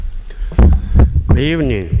Good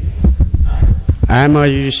evening. I'm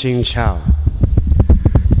XinQiao.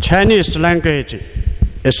 Chinese language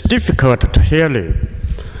is difficult to hear,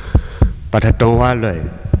 but don't worry.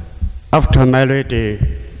 After my reading,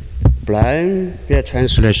 Brian will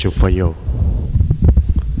translation for you.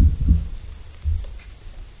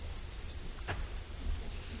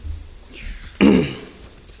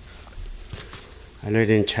 I read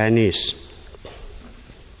in Chinese.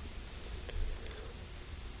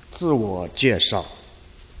 自我介绍，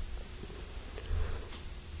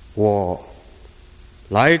我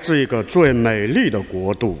来自一个最美丽的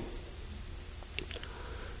国度，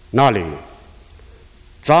那里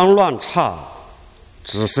脏乱差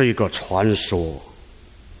只是一个传说，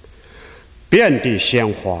遍地鲜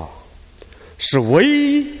花是唯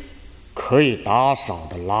一可以打扫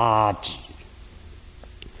的垃圾。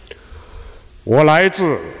我来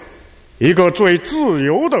自一个最自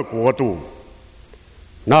由的国度，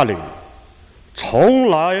那里从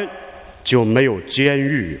来就没有监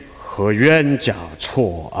狱和冤假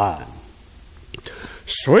错案，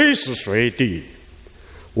随时随地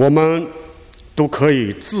我们都可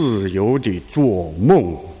以自由地做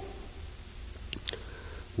梦。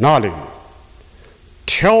那里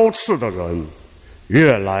挑刺的人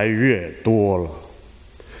越来越多了，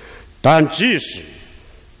但即使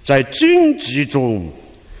在荆棘中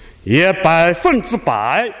也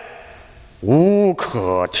100%无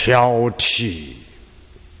可挑剔。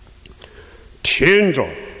听着，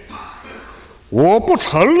我不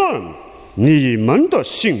承认你们的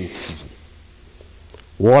幸福。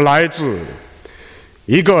我来自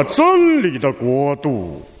一个真理的国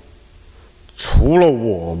度，除了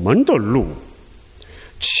我们的路，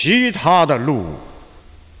其他的路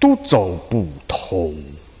都走不通。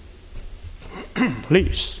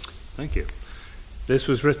Please. Thank you. This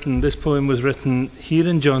poem was written here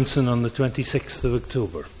in Johnson on the 26th of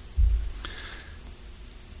October.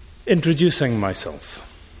 Introducing myself.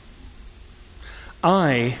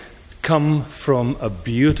 I come from a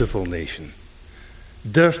beautiful nation.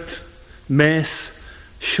 Dirt, mess,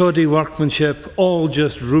 shoddy workmanship, all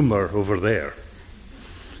just rumour over there.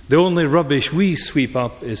 The only rubbish we sweep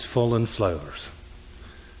up is fallen flowers.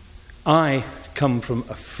 I come from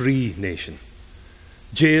a free nation.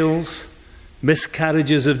 Jails,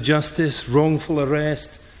 miscarriages of justice, wrongful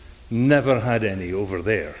arrest, never had any over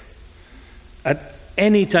there. At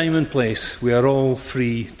any time and place, we are all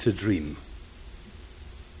free to dream.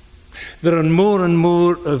 There are more and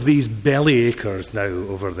more of these bellyachers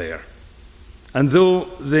now over there. And though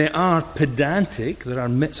they are pedantic,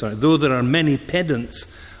 though there are many pedants,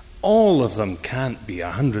 all of them can't be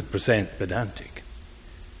 100% pedantic.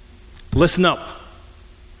 Listen up.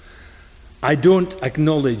 I don't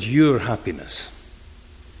acknowledge your happiness.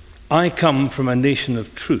 I come from a nation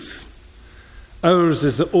of truth. Ours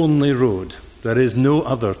is the only road. There is no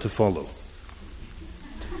other to follow.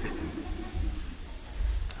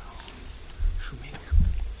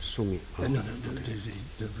 署名。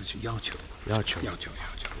要求。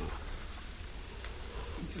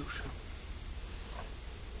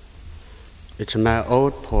It's my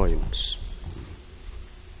old poems.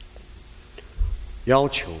 要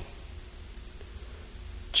求。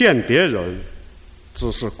见别人只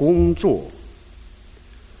是工作，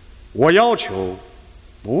我要求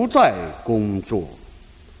不再工作，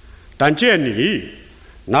但见你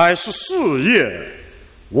乃是事业，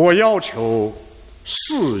我要求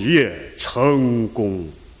事业成功。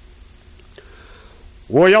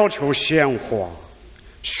我要求鲜花，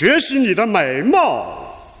学习你的美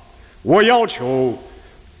貌，我要求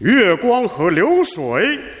月光和流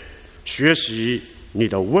水，学习你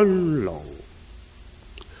的温柔。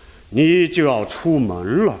你就要出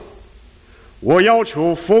门了，我要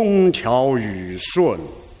求风调雨顺，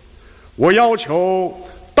我要求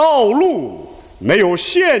道路没有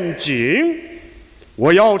陷阱，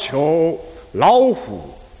我要求老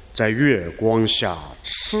虎在月光下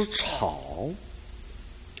吃草。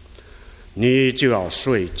你就要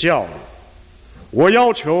睡觉了，我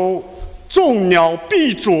要求众鸟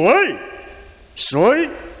闭嘴，谁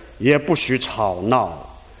也不许吵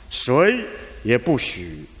闹，谁也不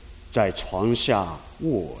许在床下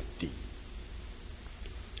卧底。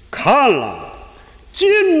看了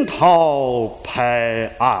惊涛拍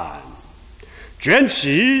岸，卷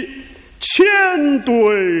起千堆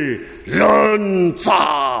人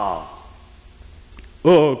渣。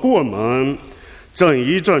恶棍们正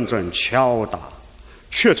一阵阵敲打，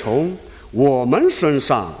却从我们身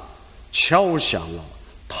上敲响了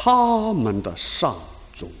他们的丧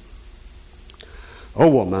钟，而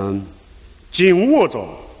我们紧握着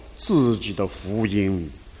自己的福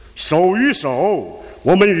音，手与手，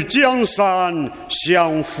我们与江山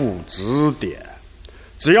相互指点。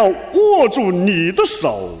只要握住你的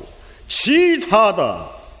手，其他的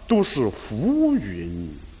都是浮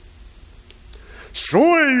云。岁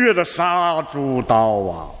月的杀猪刀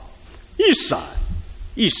啊，一闪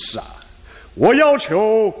一闪，我要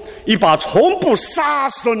求一把从不杀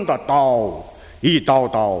生的刀，一刀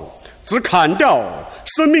刀只砍掉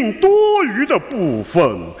生命多余的部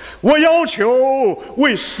分。我要求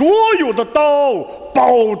为所有的刀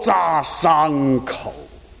包扎伤口。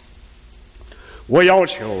我要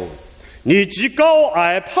求你集高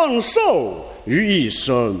矮胖瘦于一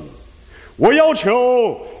身。我要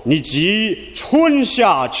求你集春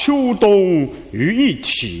夏秋冬于一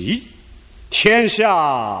体。天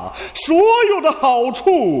下所有的好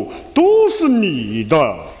处都是你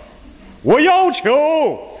的，我要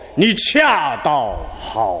求你恰到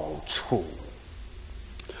好处。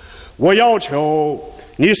我要求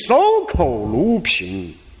你守口如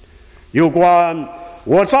瓶。有关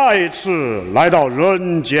我再一次来到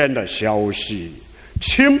人间的消息，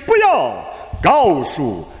请不要告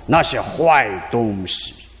诉那些坏东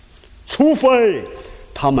西，除非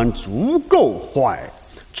他们足够坏，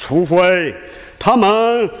除非他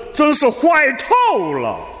们真是坏透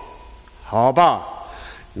了。好吧，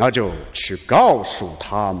那就去告诉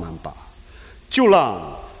他们吧，就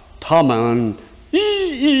让他们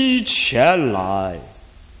一一前来，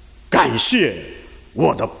感谢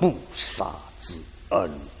我的不杀之恩。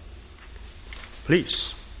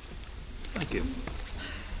Please. Thank you.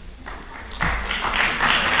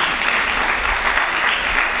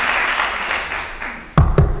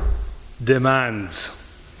 Demands.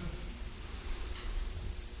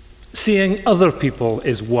 Seeing other people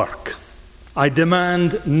is work. I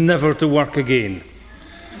demand never to work again.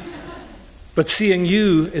 But seeing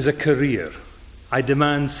you is a career. I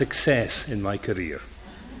demand success in my career.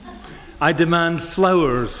 I demand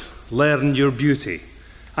flowers learn your beauty.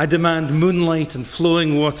 I demand moonlight and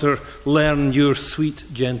flowing water learn your sweet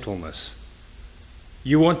gentleness.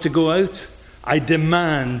 You want to go out? I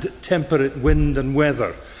demand temperate wind and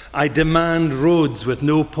weather. I demand roads with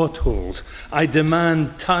no potholes. I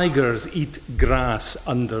demand tigers eat grass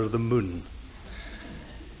under the moon.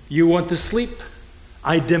 You want to sleep?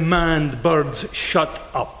 I demand birds shut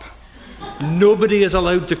up. Nobody is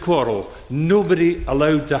allowed to quarrel. Nobody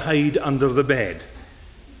allowed to hide under the bed.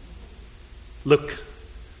 Look,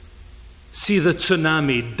 see the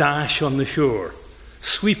tsunami dash on the shore,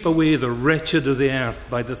 sweep away the wretched of the earth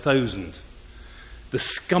by the thousand. The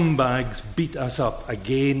scumbags beat us up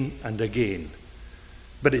again and again,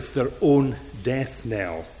 but it's their own death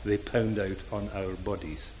knell they pound out on our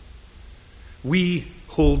bodies. We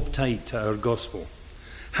hold tight to our gospel.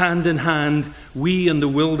 Hand in hand, we in the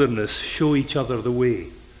wilderness show each other the way.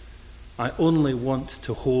 I only want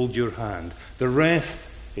to hold your hand. The rest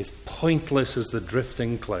is pointless as the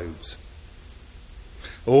drifting clouds.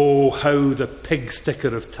 Oh, how the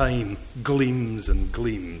pig-sticker of time gleams and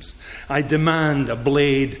gleams. I demand a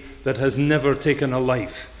blade that has never taken a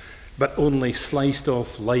life, but only sliced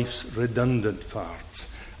off life's redundant parts.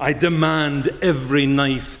 I demand every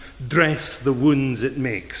knife dress the wounds it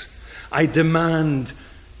makes. I demand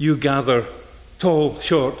you gather tall,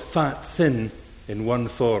 short, fat, thin in one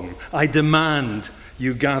form. I demand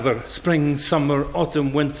you gather spring, summer,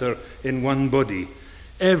 autumn, winter in one body.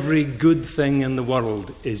 Every good thing in the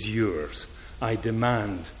world is yours. I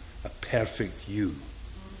demand a perfect you.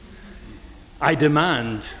 I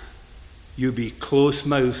demand you be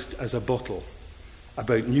close-mouthed as a bottle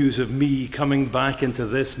about news of me coming back into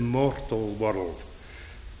this mortal world.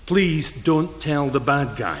 Please don't tell the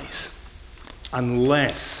bad guys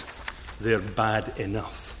unless they're bad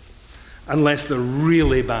enough. Unless they're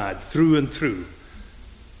really bad, through and through.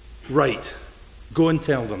 Right, go and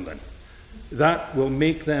tell them then. That will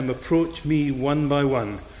make them approach me one by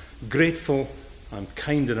one, grateful I'm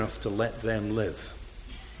kind enough to let them live.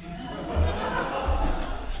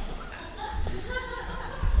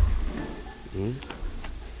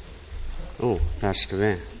 Oh, that's the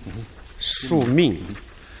one. 宿命。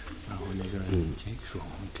然后那个这个是我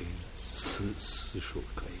们给四数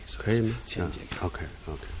可以吗？OK。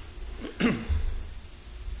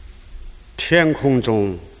天空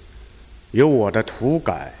中有我的土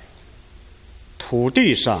改，土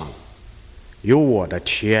地上有我的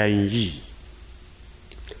天意。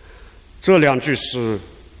这两句诗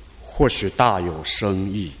或许大有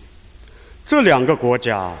深意。这两个国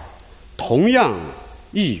家同样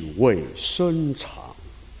意味深长。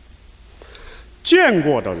见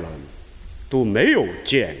过的人都没有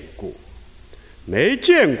见过，没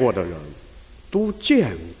见过的人都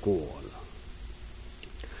见过了。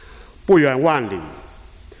不远万里，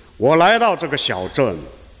我来到这个小镇，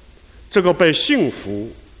这个被幸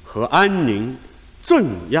福和安宁镇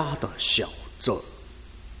压的小镇，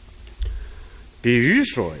比雨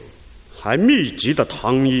水还密集的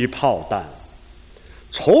糖衣炮弹，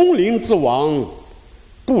丛林之王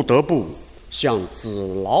不得不向纸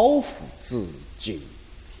老虎致敬。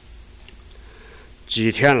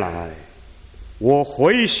几天来，我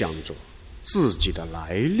回想着自己的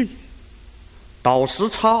来历，倒时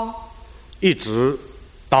差一直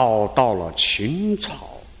倒到了秦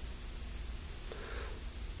朝。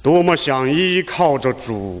多么想依靠着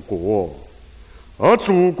祖国，而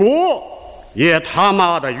祖国也他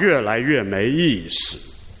妈的越来越没意思。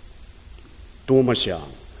多么想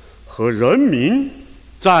和人民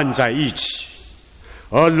站在一起，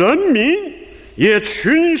而人民也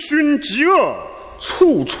群凶极恶，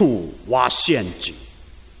处处挖陷阱。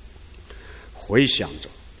回想着，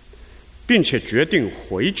并且决定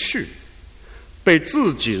回去，被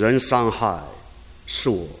自己人伤害，是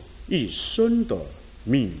我一生的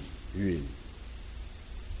命运。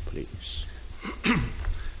Please.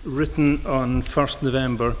 Written on 1st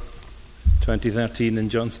November 2013 in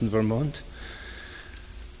Johnson, Vermont.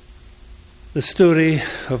 The story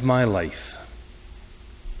of my life.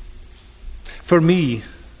 For me,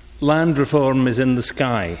 land reform is in the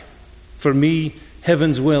sky. For me,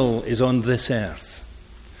 heaven's will is on this earth.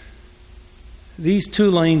 These two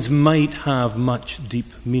lines might have much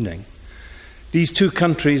deep meaning. These two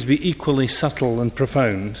countries be equally subtle and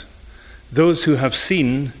profound. Those who have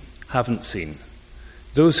seen haven't seen.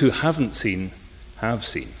 Those who haven't seen have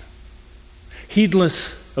seen.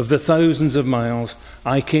 Heedless of the thousands of miles,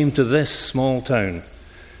 I came to this small town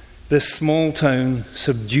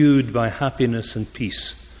subdued by happiness and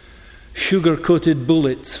peace. Sugar-coated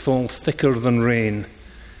bullets fall thicker than rain.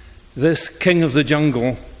 This king of the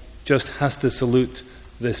jungle just has to salute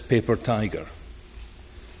this paper tiger.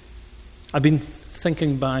 I've been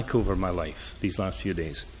thinking back over my life these last few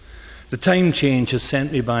days. The time change has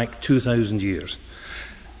sent me back 2,000 years.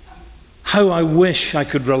 How I wish I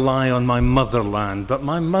could rely on my motherland, but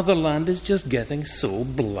my motherland is just getting so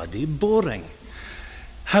bloody boring.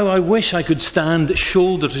 How I wish I could stand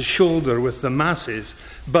shoulder to shoulder with the masses,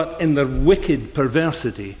 but in their wicked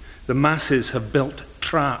perversity, the masses have built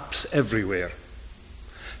traps everywhere.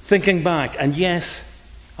 Thinking back, and yes,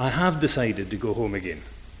 I have decided to go home again.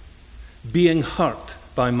 Being hurt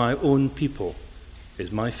by my own people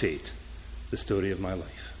is my fate, the story of my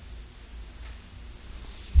life.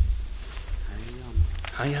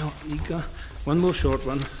 One more short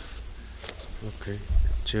one. OK，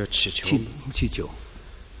 这气球，气球，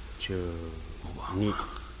就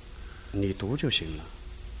你读就行了，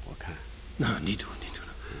我看。No, 你读。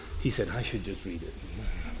He said I should just read it.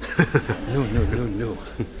 No.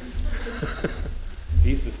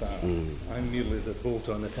 He's the star. I'm merely the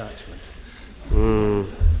bolt-on attachment.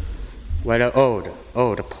 Well, old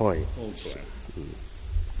poem. Old poem.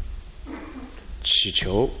 祈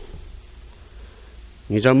求。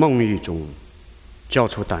你在梦呓中叫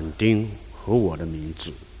出但丁和我的名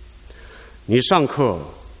字，你上课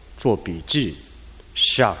做笔记，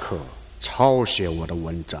下课抄写我的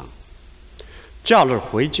文章，假日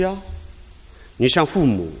回家，你向父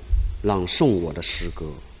母朗诵我的诗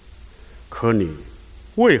歌，可你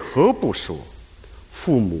为何不说，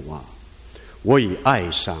父母啊，我已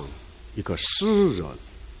爱上一个诗人。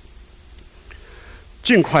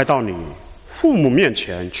尽快到你父母面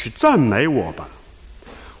前去赞美我吧，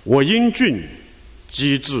我英俊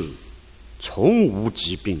机智，从无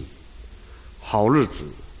疾病，好日子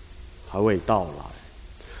还未到来，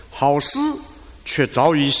好诗却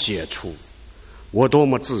早已写出。我多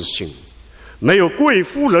么自信，没有贵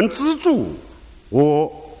夫人资助，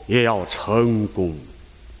我也要成功。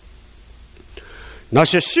那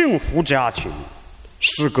些幸福家庭，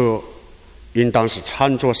诗歌应当是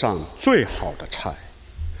餐桌上最好的菜。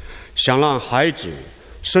想让孩子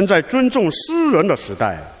生在尊重诗人的时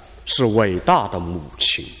代，是伟大的母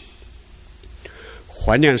亲。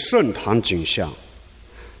怀念盛唐景象，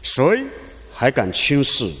谁还敢轻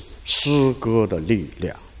视诗歌的力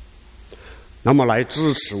量？那么来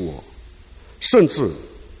支持我，甚至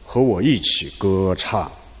和我一起歌唱，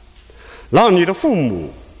让你的父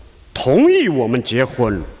母同意我们结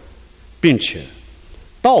婚，并且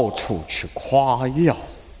到处去夸耀。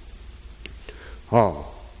哦，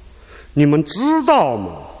你们知道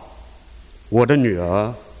吗？我的女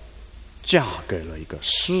儿嫁给了一个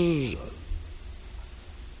诗人。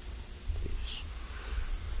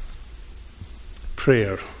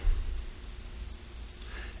Prayer.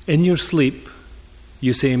 In your sleep,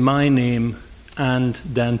 you say my name and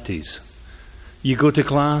Dante's. You go to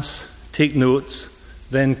class, take notes,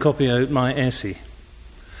 then copy out my essay.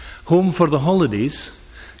 Home for the holidays,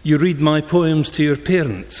 you read my poems to your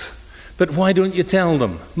parents. But why don't you tell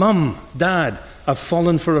them, Mum, Dad, I've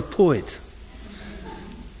fallen for a poet?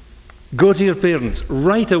 Go to your parents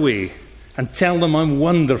right away and tell them I'm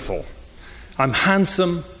wonderful. I'm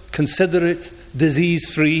handsome, considerate,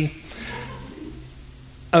 disease-free.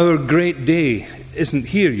 Our great day isn't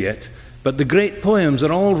here yet, but the great poems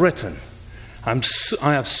are all written. I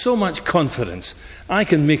have so much confidence, I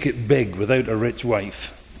can make it big without a rich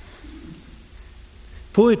wife.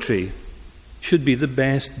 Poetry should be the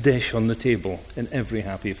best dish on the table in every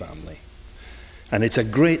happy family. And it's a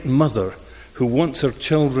great mother who wants her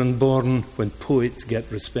children born when poets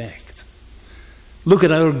get respect. Look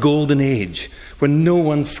at our golden age, when no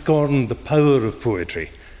one scorned the power of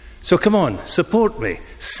poetry. So come on, support me,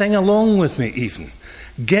 sing along with me even.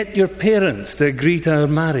 Get your parents to agree to our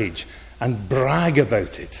marriage and brag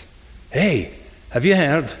about it. Hey, have you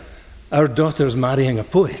heard? Our daughter's marrying a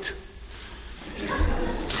poet.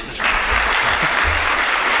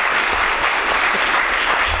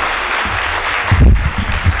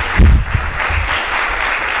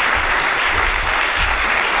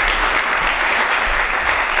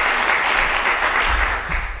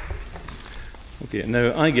 Okay,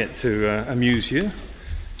 now I get to amuse you.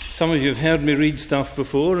 Some of you have heard me read stuff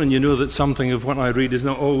before, and you know that something of what I read is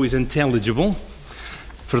not always intelligible.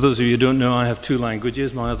 For those of you who don't know, I have two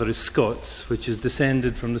languages. My other is Scots, which is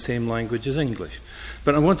descended from the same language as English.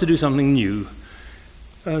 But I want to do something new.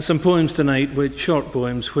 Some poems tonight, short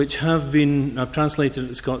poems, which I've translated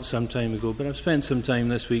into Scots some time ago, but I've spent some time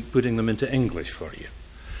this week putting them into English for you.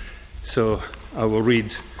 So I will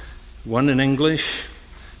read one in English,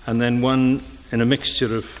 and then one in a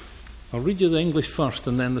mixture of, I'll read you the English first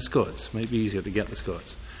and then the Scots. Might be easier to get the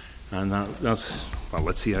Scots. And that's, well,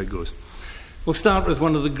 let's see how it goes. We'll start with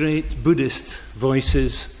one of the great Buddhist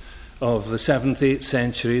voices of the 7th, 8th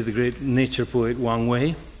century, the great nature poet Wang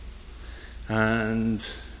Wei. And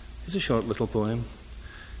it's a short little poem,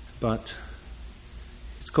 but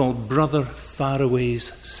it's called Brother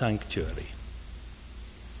Faraway's Sanctuary.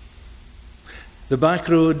 The back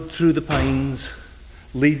road through the pines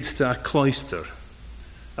leads to a cloister,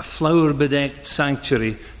 a flower-bedecked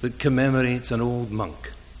sanctuary that commemorates an old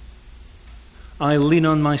monk. I lean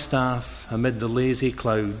on my staff amid the lazy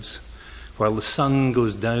clouds while the sun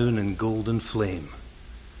goes down in golden flame.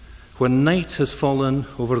 When night has fallen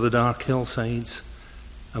over the dark hillsides,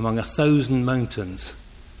 among 1,000 mountains,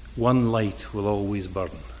 one light will always burn.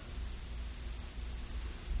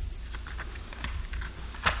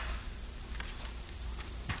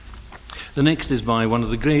 The next is by one of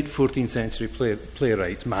the great 14th century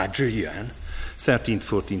playwrights, Ma Zhiyuan, 13th,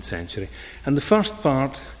 14th century. And the first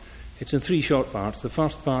part, it's in 3 short parts. The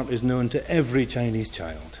first part is known to every Chinese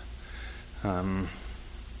child. The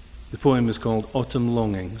poem is called Autumn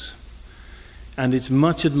Longings. And it's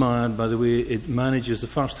much admired by the way it manages the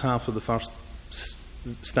first half of the first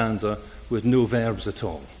stanza with no verbs at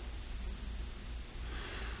all.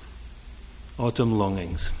 Autumn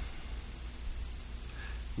Longings.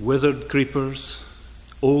 Withered creepers,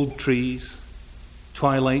 old trees,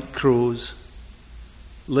 twilight crows,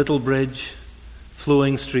 little bridge,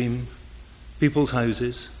 flowing stream, people's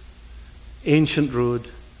houses, ancient road,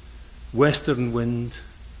 western wind,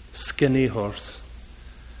 skinny horse,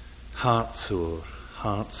 heart sore,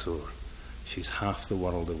 she's half the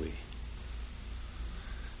world away.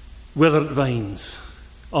 Withered vines,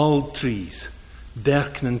 old trees,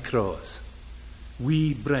 derknen cross,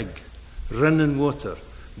 wee brig, running water,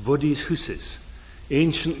 bodies hooses,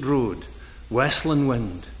 ancient road, westland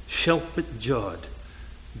wind, shilpit jod,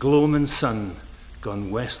 gloamin' sun, gone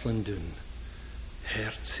westland doon.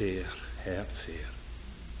 Hertseer,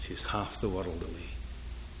 she's half the world away.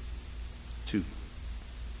 2.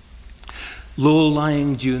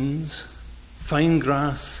 Low-lying dunes, fine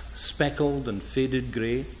grass, speckled and faded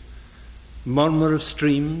grey, murmur of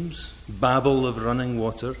streams, babble of running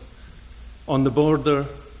water, on the border,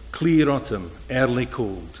 clear autumn, early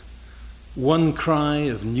cold, one cry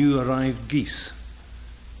of new-arrived geese,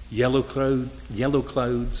 yellow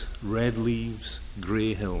clouds, red leaves,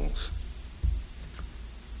 grey hills.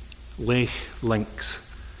 Lech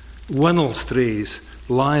lynx, winnel strays,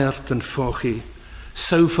 lyart and fochi,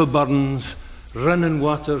 soufa burns, running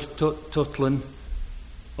waters totlin,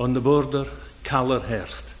 on the border,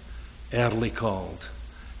 Callerhurst, early called.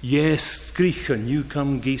 Yes, screech new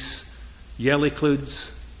come geese, yellow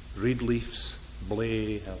clouds, reed leaves,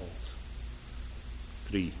 blay hills.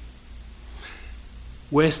 3.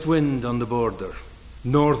 West wind on the border,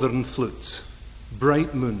 northern flutes,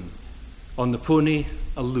 bright moon, on the pony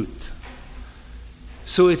a lute.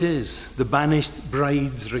 So it is, the banished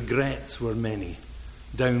bride's regrets were many,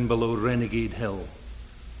 down below Renegade Hill.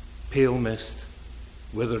 Pale mist,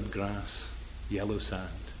 withered grass, yellow sand.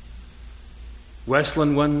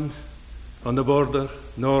 Westland wind on the border,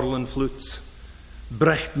 Norland flutes,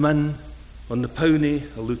 Brechtman on the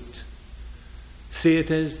Powny a lute. Say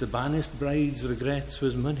it is the banished bride's regrets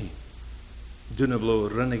was money.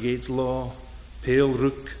 Dunablow, renegade's law, pale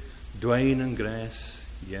rook, dwine and grass,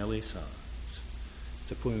 yellow sands.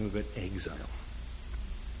 It's a poem about exile.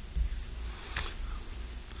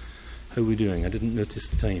 How are we doing? I didn't notice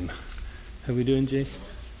the time. How are we doing, Jake?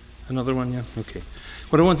 Another one, yeah? Okay.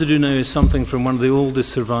 What I want to do now is something from one of the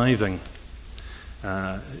oldest surviving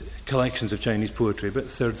collections of Chinese poetry, about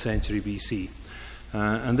 3rd century BC.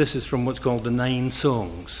 And this is from what's called the 9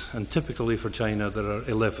 songs. And typically for China there are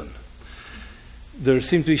 11. There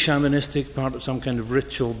seems to be shamanistic, part of some kind of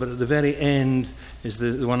ritual, but at the very end is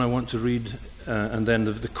the one I want to read, and then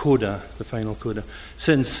the coda, the final coda.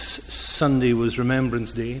 Since Sunday was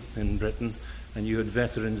Remembrance Day in Britain, and you had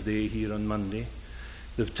Veterans Day here on Monday,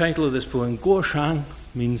 the title of this poem, Guo Shang,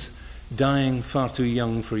 means dying far too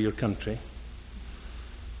young for your country.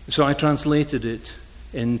 So I translated it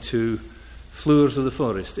into Flowers of the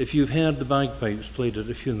Forest. If you've heard the bagpipes played at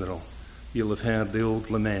a funeral, you'll have heard the old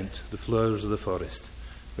lament, the Flowers of the Forest,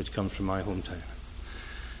 which comes from my hometown.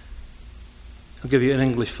 I'll give you in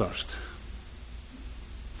English first.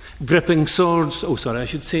 Gripping swords. Oh, sorry, I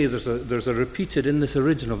should say there's a repeated, in this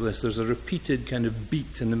original of this, there's a repeated kind of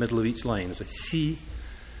beat in the middle of each line. It's a si,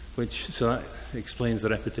 so that explains the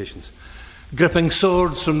repetitions. Gripping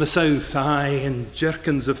swords from the south, aye, in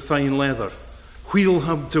jerkins of fine leather. Wheel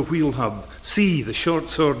hub to wheel hub, see the short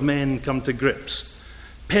sword men come to grips.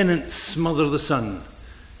 Pennants smother the sun,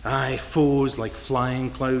 aye, foes like flying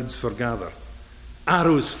clouds foregather.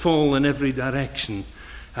 Arrows fall in every direction,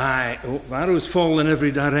 arrows fall in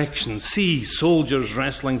every direction. See soldiers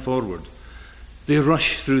wrestling forward. They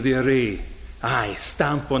rush through the array, aye,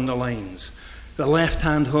 stamp on the lines. The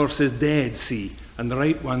left-hand horse is dead, see, and the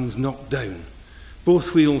right one's knocked down.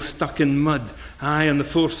 Both wheels stuck in mud, aye, and the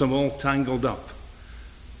foursome all tangled up.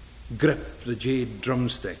 Grip the jade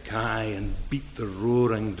drumstick, aye, and beat the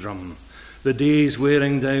roaring drum. The day's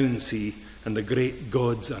wearing down, see, and the great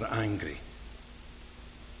gods are angry.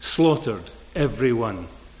 Slaughtered, every one,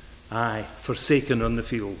 aye, forsaken on the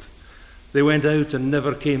field. They went out and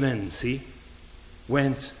never came in, see,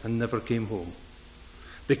 went and never came home.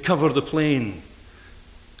 They cover the plain,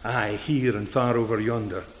 aye, here and far over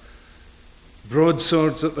yonder.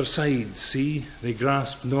 Broadswords at their sides, see, they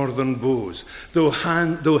grasped northern bows. Though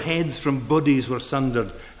heads from bodies were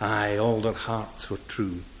sundered, aye, all their hearts were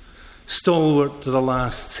true. Stalwart to the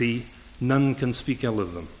last, see, none can speak ill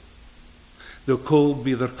of them. Though cold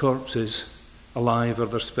be their corpses, alive are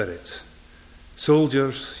their spirits.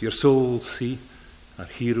 Soldiers, your souls, see, are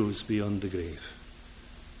heroes beyond the grave.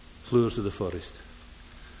 Flowers of the Forest.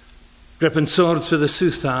 Gripping swords for the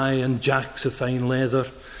sooth, aye, and jacks of fine leather.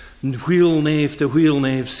 Wheel nave to wheel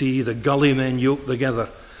nave, see, the gully men yoke together.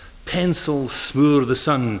 Pencils smoor the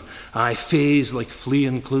sun, aye, fays like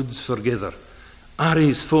fleeing clouds forgether.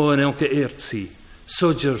 Aries fo in elke eart, see,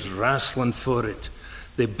 sodgers wrastling for it.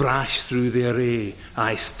 They brash through the array,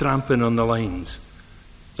 aye, stramping on the lines.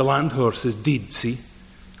 The land horse is deed, see,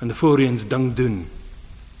 and the Forians dung doon.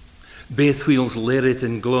 Baith wheels lair it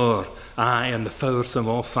in glore, aye, and the foursome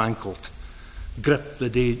all fankled. Grip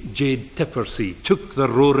the jade tipper, see, took the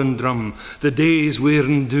roaring drum. The day's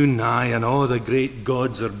wearing doon, aye, and all the great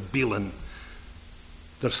gods are beeling.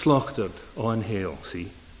 They're slaughtered on hail,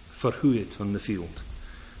 see, for who it on the field.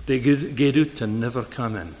 They gaed out and never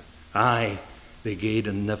come in, aye, they gaed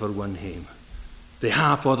and never won hame. They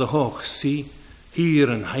hap o' the hawks, see, here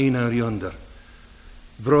and higher yonder.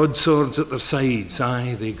 Broadswords at their sides,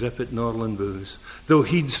 aye, they grip at Norland bows. Though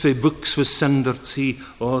heeds fae books was cindered, see,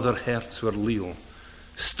 all their hearts were leal.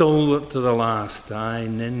 Stalwart to the last, aye,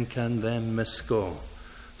 none can them miscaw.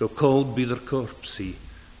 Though cold be their corpse, see,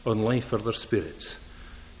 on life are their spirits.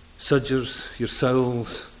 Sudgers, your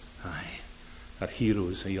souls, aye, are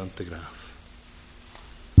heroes ayont the graph.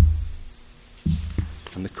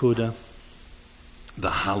 And the coda,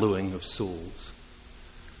 the hallowing of souls.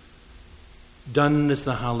 Done is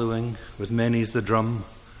the hallowing, with many's the drum.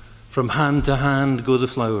 From hand to hand go the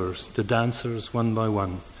flowers, the dancers one by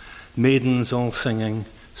one, maidens all singing,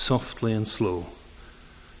 softly and slow.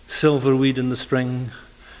 Silverweed in the spring,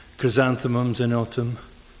 chrysanthemums in autumn,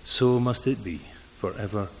 so must it be,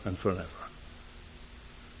 forever and forever.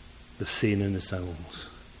 The Seine in the Owls.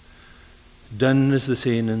 Done is the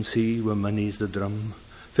Seine and sea, where money's the drum.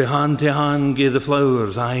 Fae hand to hand gae the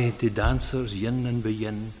flowers, aye, to dancers yin and be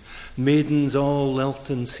yin. Maidens all lilt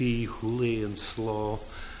and see, holy and slaw.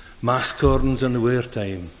 Mascorns in the wear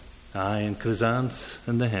time, aye, and chrysanths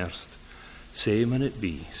in the herst. Say when it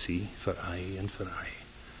be, see, for aye and for aye.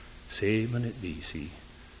 Say when it be, see,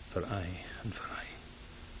 for aye and for aye.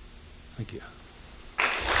 Thank you.